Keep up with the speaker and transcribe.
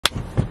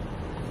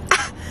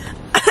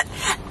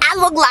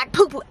look like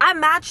poo-poo. I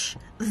match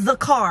the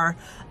car.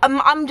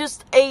 I'm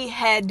just a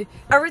head.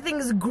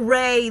 Everything's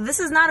gray. This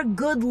is not a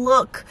good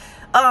look.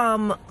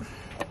 How's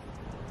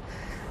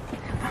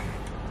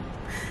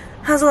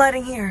the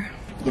lighting here?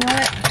 You know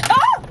what?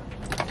 Oh!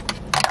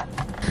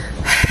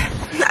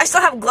 I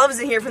still have gloves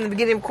in here from the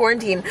beginning of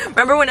quarantine.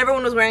 Remember when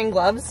everyone was wearing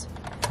gloves?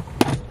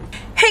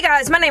 Hey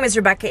guys, my name is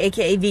Rebecca,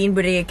 aka Vegan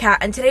Bodega Cat,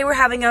 and today we're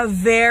having a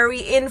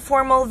very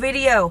informal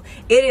video.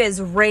 It is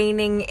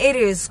raining, it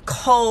is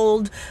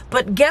cold,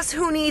 but guess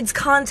who needs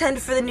content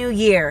for the new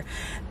year?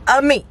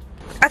 Me.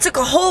 I took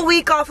a whole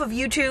week off of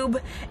YouTube,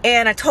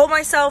 and I told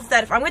myself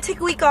that if I'm gonna take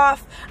a week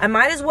off, I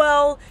might as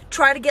well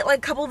try to get like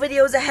a couple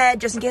videos ahead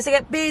just in case I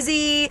get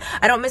busy,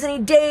 I don't miss any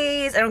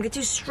days, I don't get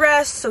too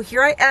stressed. So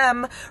here I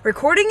am,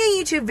 recording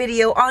a YouTube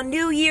video on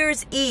New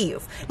Year's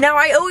Eve. Now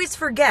I always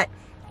forget,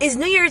 is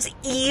New Year's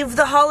Eve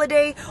the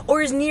holiday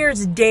or is New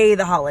Year's Day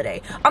the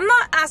holiday? I'm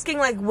not asking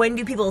like when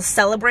do people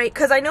celebrate,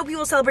 because I know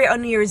people celebrate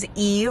on New Year's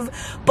Eve,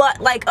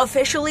 but like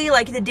officially,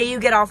 like the day you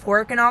get off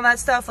work and all that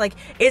stuff, like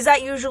is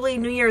that usually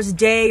New Year's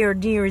Day or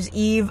New Year's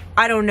Eve?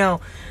 I don't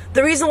know.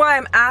 The reason why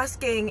I'm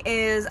asking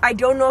is I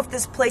don't know if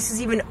this place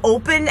is even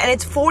open, and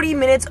it's 40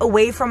 minutes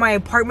away from my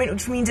apartment,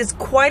 which means it's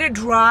quite a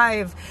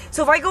drive.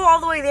 So if I go all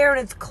the way there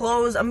and it's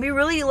closed, I'm gonna be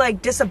really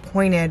like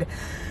disappointed.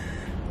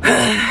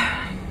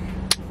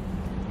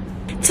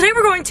 Today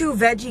we're going to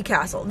Veggie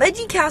Castle.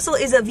 Veggie Castle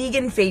is a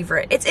vegan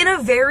favorite. It's in a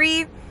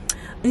very,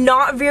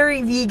 not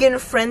very vegan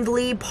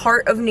friendly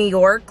part of New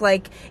York.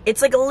 Like,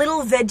 it's like a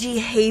little veggie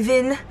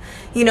haven,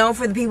 you know,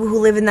 for the people who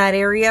live in that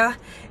area.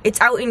 It's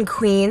out in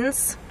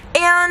Queens.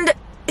 And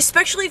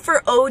especially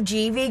for OG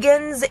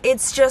vegans,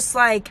 it's just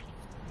like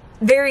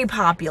very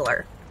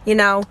popular, you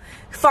know?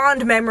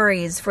 Fond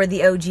memories for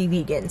the OG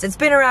vegans. It's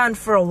been around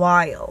for a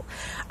while.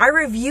 I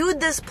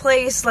reviewed this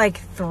place like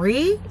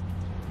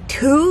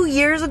 2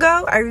 years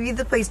ago. I reviewed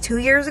the place 2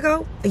 years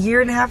ago, a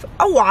year and a half,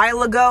 a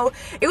while ago.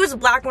 It was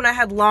black when I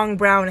had long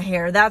brown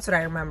hair. That's what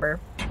I remember.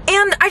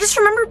 And I just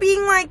remember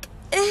being like,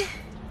 eh.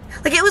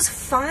 Like, it was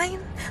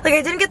fine. Like,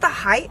 I didn't get the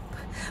hype,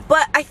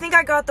 but I think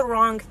I got the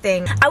wrong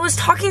thing. I was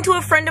talking to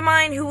a friend of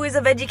mine who is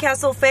a Veggie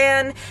Castle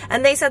fan,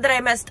 and they said that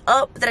I messed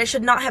up, that I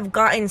should not have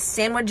gotten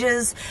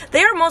sandwiches.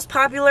 They are most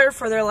popular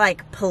for their,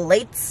 like,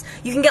 plates.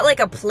 You can get,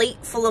 like, a plate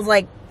full of,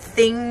 like,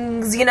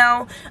 things, you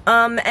know,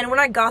 and when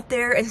I got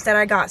there, instead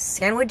I got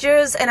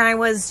sandwiches, and I don't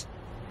want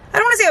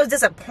to say I was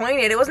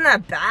disappointed. It wasn't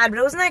that bad, but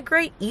it wasn't that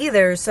great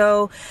either.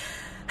 So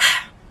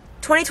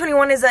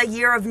 2021 is a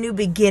year of new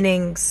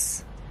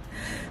beginnings.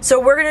 So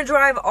we're gonna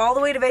drive all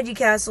the way to Veggie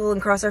Castle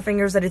and cross our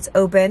fingers that it's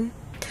open,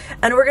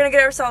 and we're gonna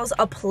get ourselves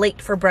a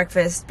plate for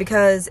breakfast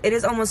because it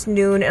is almost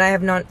noon and I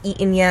have not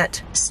eaten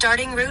yet.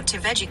 Starting route to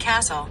Veggie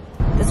Castle.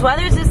 This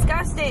weather is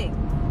disgusting.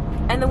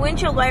 And the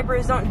windshield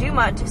wipers don't do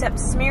much except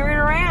smear it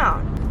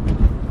around.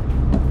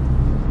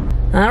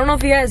 I don't know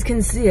if you guys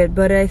can see it,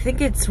 but I think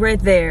it's right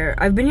there.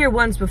 I've been here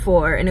once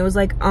before, and it was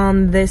like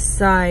on this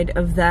side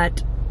of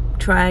that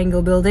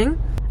triangle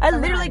building. I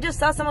literally just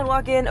saw someone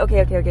walk in.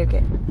 Okay.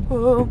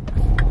 Whoa.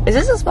 Is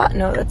this a spot?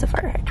 No, that's a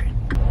fire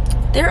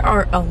hydrant. There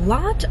are a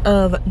lot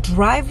of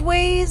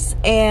driveways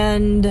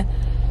and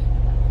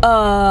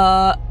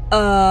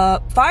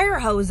fire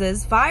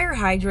hoses, fire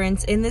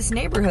hydrants in this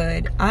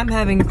neighborhood. I'm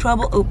having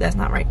trouble, oh, that's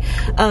not right,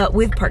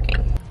 with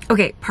parking.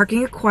 Okay,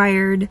 parking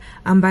acquired.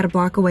 I'm about a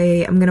block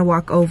away. I'm gonna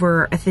walk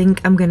over. I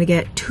think I'm gonna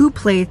get 2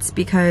 plates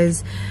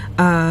because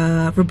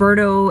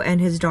Roberto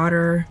and his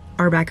daughter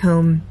are back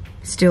home,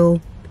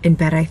 still in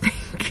bed, I think.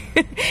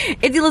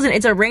 Listen,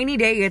 it's a rainy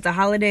day, it's a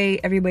holiday,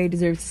 everybody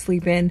deserves to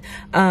sleep in.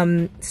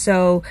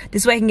 So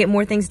this way I can get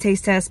more things to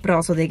taste test, but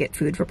also they get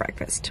food for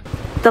breakfast.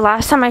 The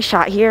last time I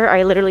shot here,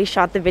 I literally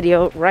shot the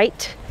video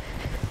right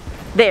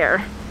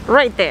there.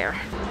 Right there.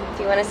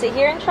 Do you want to sit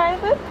here and try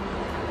the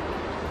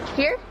food?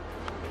 Here?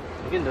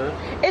 You can do it.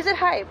 Is it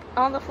hype?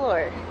 On the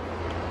floor.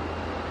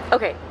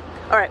 Okay,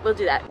 alright, we'll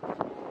do that.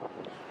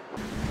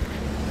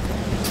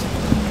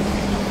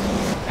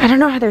 I don't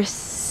know how their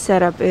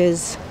setup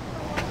is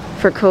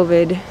for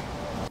COVID.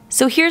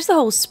 So here's the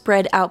whole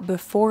spread out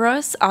before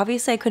us.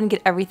 Obviously I couldn't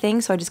get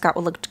everything, so I just got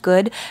what looked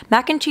good.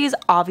 Mac and cheese,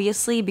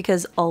 obviously,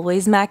 because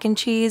always mac and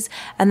cheese.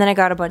 And then I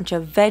got a bunch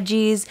of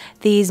veggies.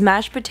 These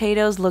mashed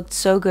potatoes looked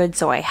so good,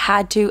 so I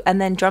had to. And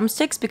then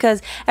drumsticks,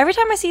 because every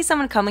time I see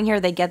someone coming here,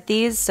 they get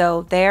these.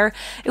 So there.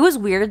 It was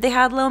weird they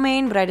had lo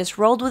mein, but I just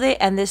rolled with it,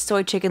 and this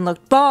soy chicken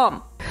looked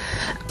bomb.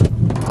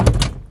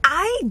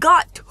 I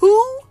got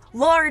 2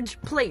 large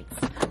plates.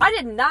 I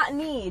did not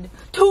need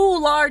 2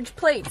 large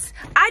plates.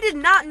 I did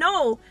not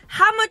know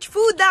how much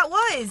food that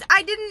was.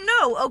 I didn't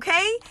know,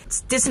 okay?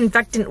 Let's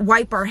disinfectant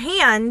wipe our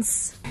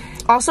hands.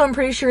 Also, I'm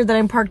pretty sure that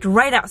I'm parked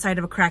right outside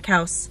of a crack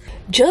house.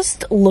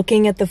 Just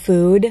looking at the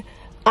food,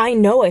 I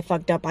know I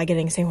fucked up by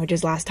getting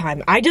sandwiches last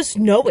time. I just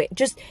know it.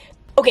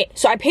 Okay,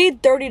 so I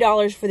paid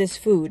 $30 for this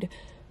food,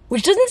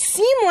 which doesn't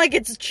seem like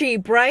it's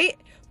cheap, right?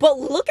 But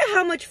look at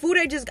how much food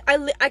I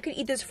could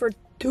eat this for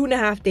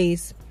 2.5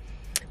 days.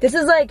 This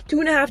is like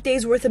 2.5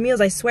 days worth of meals,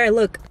 I swear.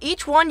 Look,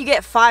 each one you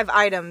get 5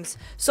 items.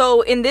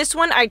 So in this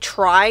one, I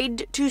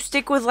tried to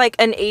stick with like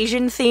an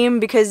Asian theme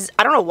because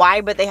I don't know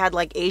why, but they had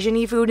like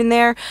Asian-y food in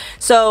there.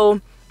 So,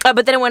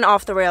 but then it went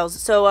off the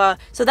rails. So,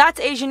 so that's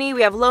Asian-y.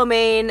 We have lo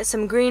mein,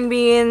 some green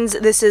beans.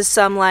 This is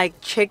some like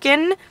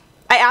chicken.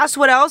 I asked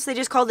what else, they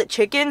just called it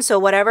chicken, so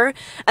whatever.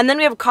 And then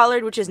we have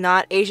collard, which is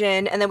not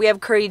Asian, and then we have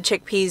curried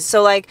chickpeas.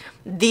 So like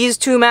these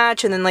 2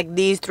 match, and then like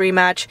these 3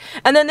 match.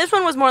 And then this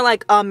one was more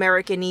like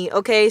American-y,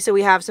 okay? So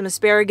we have some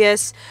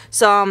asparagus,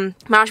 some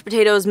mashed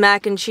potatoes,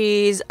 mac and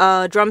cheese,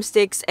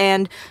 drumsticks,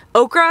 and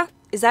okra.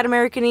 Is that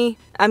American-y?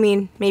 I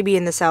mean, maybe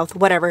in the South,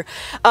 whatever.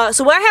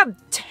 So I have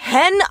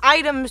 10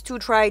 items to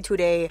try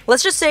today.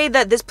 Let's just say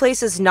that this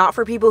place is not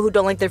for people who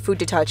don't like their food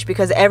to touch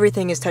because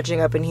everything is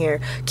touching up in here.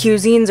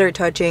 Cuisines are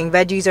touching,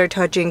 veggies are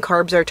touching,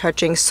 carbs are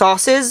touching,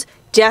 sauces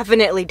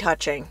definitely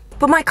touching.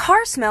 But my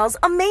car smells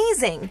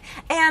amazing.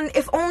 And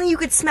if only you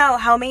could smell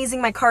how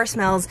amazing my car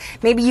smells,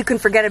 maybe you can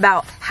forget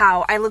about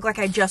how I look like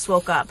I just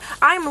woke up.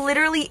 I'm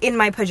literally in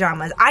my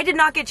pajamas. I did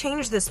not get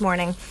changed this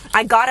morning.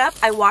 I got up,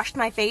 I washed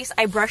my face,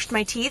 I brushed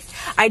my teeth,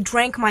 I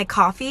drank my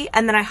coffee,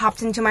 and then I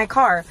hopped into my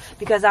car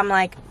because I'm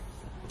like,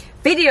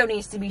 video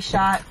needs to be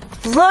shot.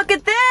 Look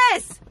at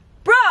this!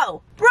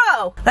 Bro!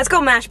 Let's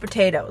go mashed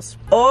potatoes.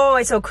 Oh,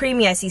 it's so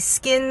creamy. I see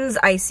skins,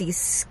 I see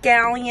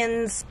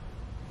scallions.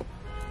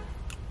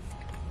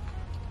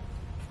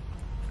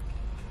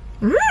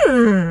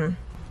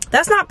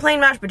 That's not plain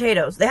mashed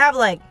potatoes. They have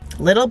like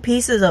little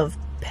pieces of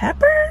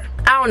pepper.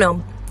 I don't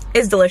know.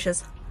 It's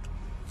delicious.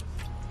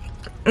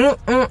 We're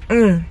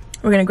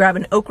gonna grab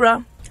an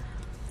okra.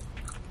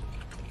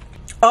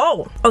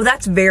 Oh,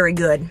 that's very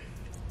good.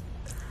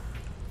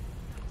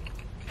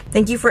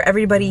 Thank you for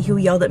everybody who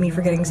yelled at me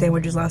for getting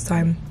sandwiches last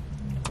time.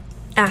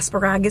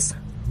 Asparagus.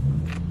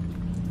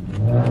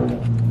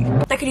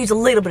 That could use a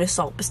little bit of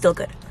salt, but still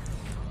good.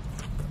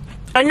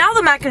 And now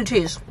the mac and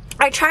cheese.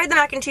 I tried the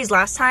mac and cheese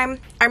last time.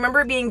 I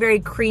remember it being very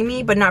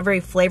creamy, but not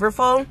very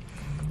flavorful.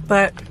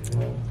 But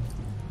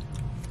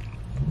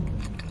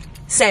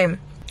same.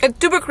 It's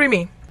super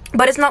creamy,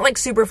 but it's not like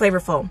super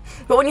flavorful.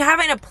 But when you have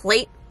it in a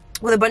plate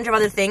with a bunch of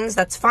other things,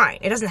 that's fine.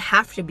 It doesn't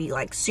have to be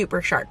like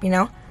super sharp, you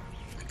know?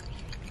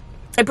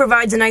 It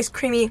provides a nice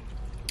creamy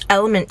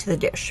element to the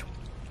dish.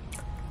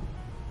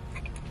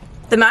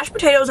 The mashed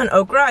potatoes and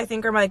okra, I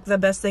think, are like the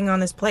best thing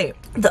on this plate.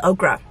 The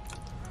okra.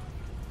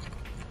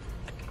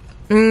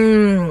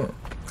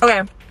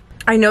 Okay,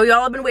 I know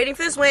y'all have been waiting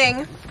for this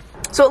wing.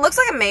 So it looks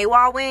like a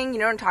Maywa wing, you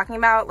know what I'm talking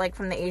about? Like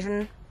from the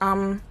Asian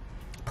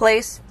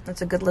place.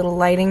 That's a good little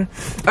lighting.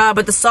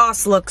 But the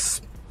sauce looks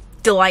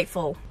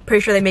delightful. Pretty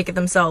sure they make it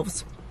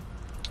themselves.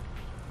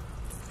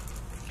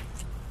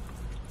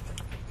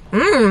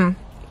 It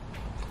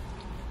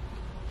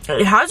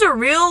has a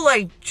real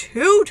like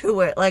chew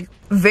to it, like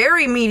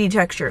very meaty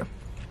texture.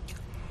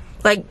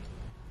 Like,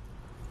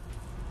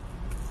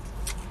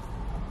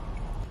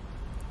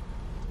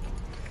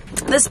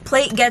 this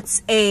plate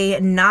gets a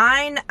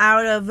 9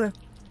 out of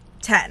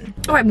 10.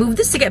 Oh, I moved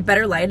this to get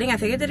better lighting. I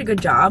think I did a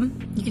good job.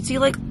 You can see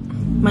like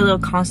my little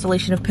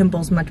constellation of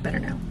pimples much better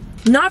now.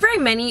 Not very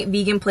many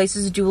vegan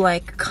places do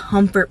like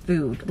comfort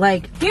food.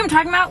 Like, you know what I'm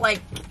talking about?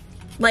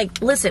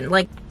 Like listen,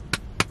 like,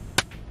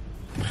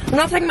 I'm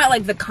not talking about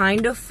like the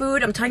kind of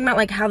food. I'm talking about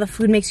like how the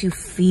food makes you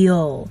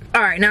feel.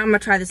 All right, now I'm gonna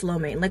try this lo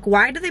mein. Like,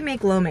 why do they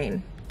make lo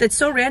mein? That's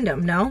so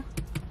random, no?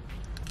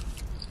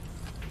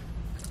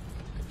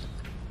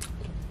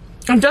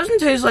 It doesn't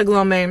taste like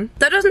lo mein.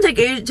 That doesn't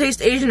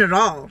taste Asian at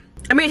all.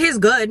 I mean, it tastes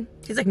good.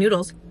 It tastes like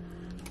noodles.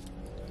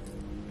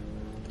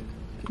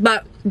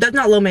 But that's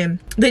not lo mein.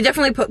 They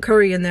definitely put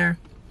curry in there.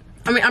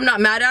 I mean, I'm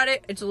not mad at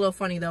it. It's a little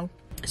funny though.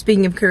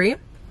 Speaking of curry.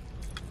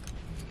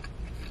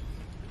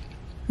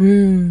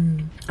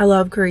 I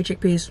love curry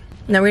chickpeas.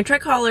 Now we're gonna try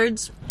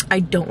collards. I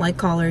don't like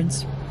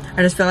collards.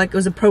 I just felt like it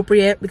was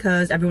appropriate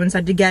because everyone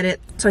said to get it.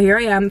 So here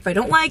I am. If I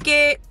don't like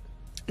it,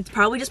 it's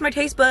probably just my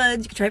taste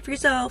buds. You can try it for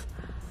yourself.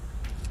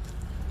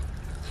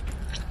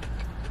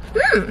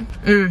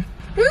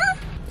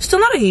 Still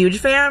not a huge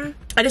fan.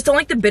 I just don't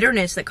like the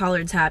bitterness that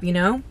collards have, you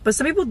know? But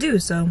some people do,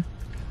 so.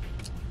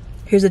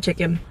 Here's the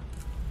chicken.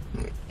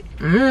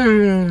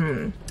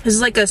 This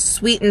is like a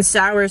sweet and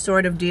sour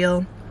sort of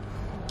deal.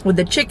 With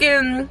the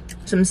chicken,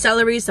 some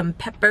celery, some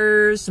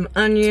peppers, some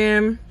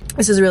onion.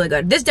 This is really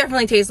good. This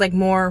definitely tastes like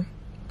more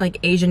like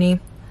Asian-y.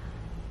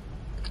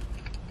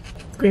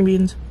 Green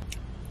beans.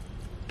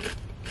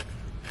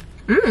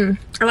 I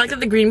like that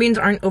the green beans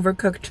aren't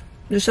overcooked.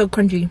 They're so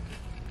crunchy.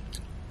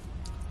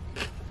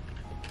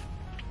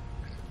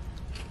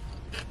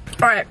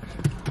 All right,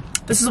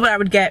 this is what I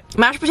would get.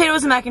 Mashed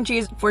potatoes and mac and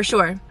cheese for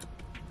sure.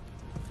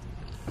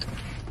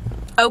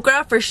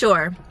 Okra for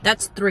sure.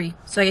 That's 3,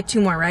 so I get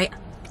 2 more, right?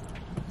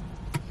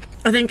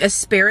 I think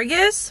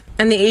asparagus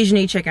and the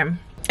Asian-y chicken.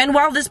 And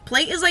while this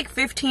plate is like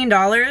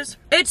 $15,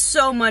 it's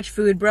so much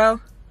food, bro.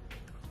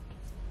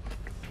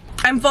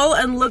 I'm full,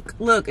 and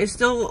look, it's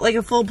still like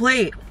a full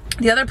plate.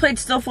 The other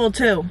plate's still full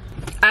too.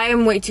 I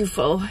am way too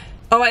full.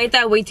 Oh, I ate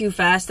that way too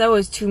fast. That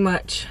was too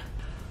much.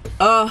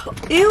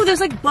 Ew, there's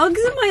like bugs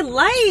in my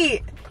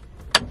light.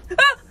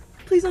 Ah,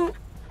 please don't.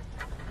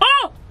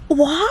 Oh!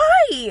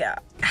 Why?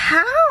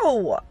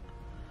 How?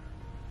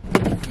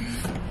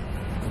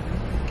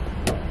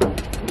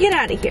 Get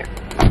out of here.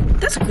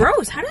 That's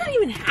gross. How did that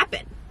even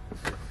happen?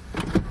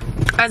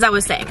 As I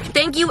was saying,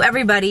 thank you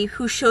everybody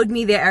who showed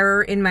me the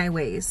error in my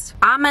ways.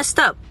 I messed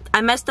up.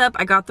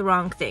 I got the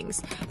wrong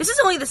things. This is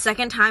only the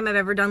second time I've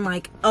ever done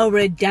like a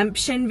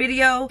redemption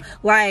video.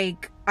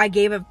 Like, I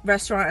gave a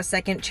restaurant a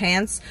second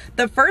chance.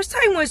 The first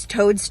time was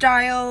Toad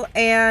Style,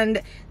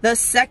 and the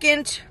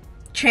second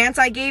chance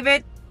I gave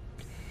it,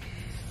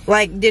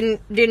 like,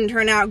 didn't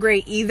turn out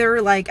great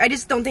either. Like, I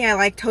just don't think I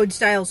like Toad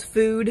Style's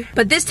food.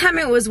 But this time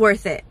it was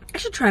worth it. I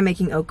should try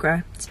making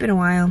okra. It's been a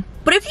while.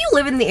 But if you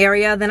live in the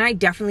area, then I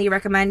definitely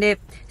recommend it.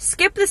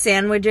 Skip the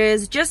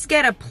sandwiches, just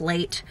get a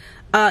plate.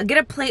 Get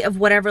a plate of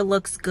whatever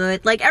looks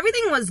good. Like,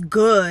 everything was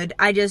good.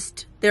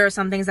 There are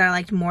some things that I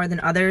liked more than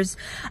others.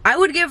 I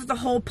would give the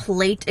whole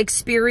plate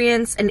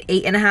experience an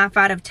 8.5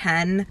 out of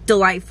 10.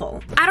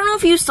 Delightful. I don't know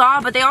if you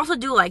saw, but they also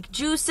do like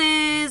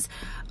juices.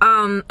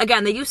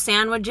 Again, they do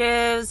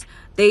sandwiches.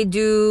 They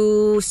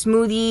do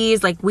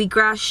smoothies, like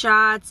wheatgrass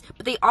shots,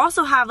 but they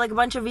also have like a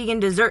bunch of vegan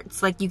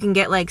desserts. Like, you can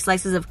get like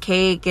slices of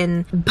cake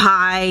and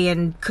pie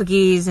and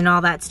cookies and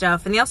all that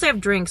stuff. And they also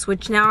have drinks,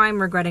 which now I'm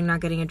regretting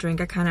not getting a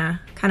drink. I kind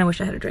of wish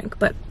I had a drink.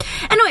 But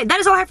anyway, that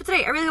is all I have for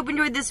today. I really hope you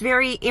enjoyed this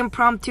very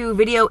impromptu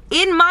video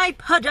in my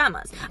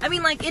pajamas. I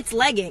mean, like, it's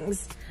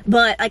leggings,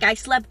 but like, I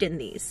slept in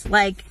these.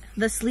 Like,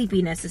 the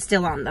sleepiness is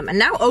still on them. And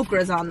now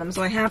Okra's on them,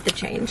 so I have to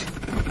change.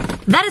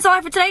 That is all I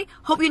have for today.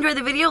 Hope you enjoyed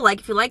the video. Like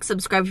if you like,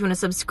 subscribe if you want to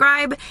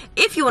subscribe.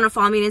 If you want to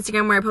follow me on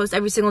Instagram, where I post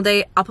every single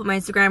day, I'll put my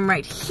Instagram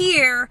right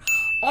here.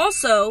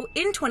 Also,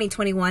 in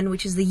 2021,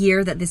 which is the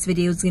year that this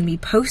video is going to be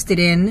posted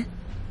in,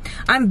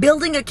 I'm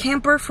building a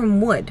camper from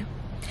wood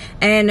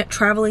and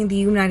traveling the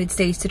United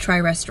States to try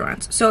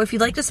restaurants. So if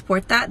you'd like to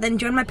support that, then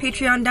join my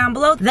Patreon down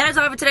below. That is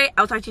all I have for today.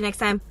 I'll talk to you next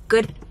time.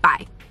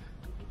 Goodbye.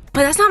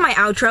 But that's not my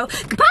outro.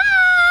 Goodbye!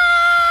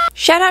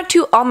 Shout out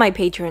to all my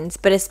patrons,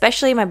 but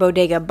especially my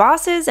bodega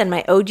bosses and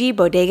my OG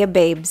bodega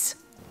babes.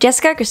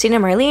 Jessica, Christina,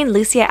 Marlene,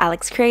 Lucia,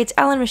 Alex Crates,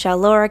 Ellen, Michelle,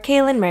 Laura,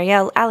 Kaylin,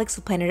 Marielle, Alex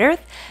of Planet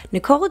Earth,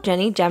 Nicole,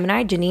 Jenny,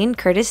 Gemini, Janine,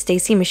 Curtis,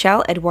 Stacy,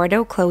 Michelle,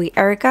 Eduardo, Chloe,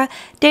 Erica,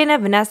 Dana,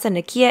 Vanessa,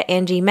 Nakia,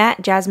 Angie,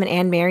 Matt, Jasmine,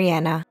 and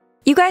Mariana.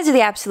 You guys are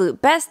the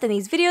absolute best, and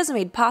these videos are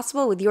made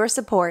possible with your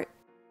support.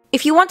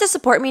 If you want to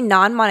support me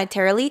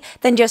non-monetarily,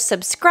 then just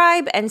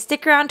subscribe and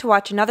stick around to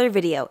watch another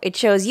video. It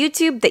shows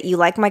YouTube that you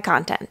like my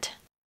content.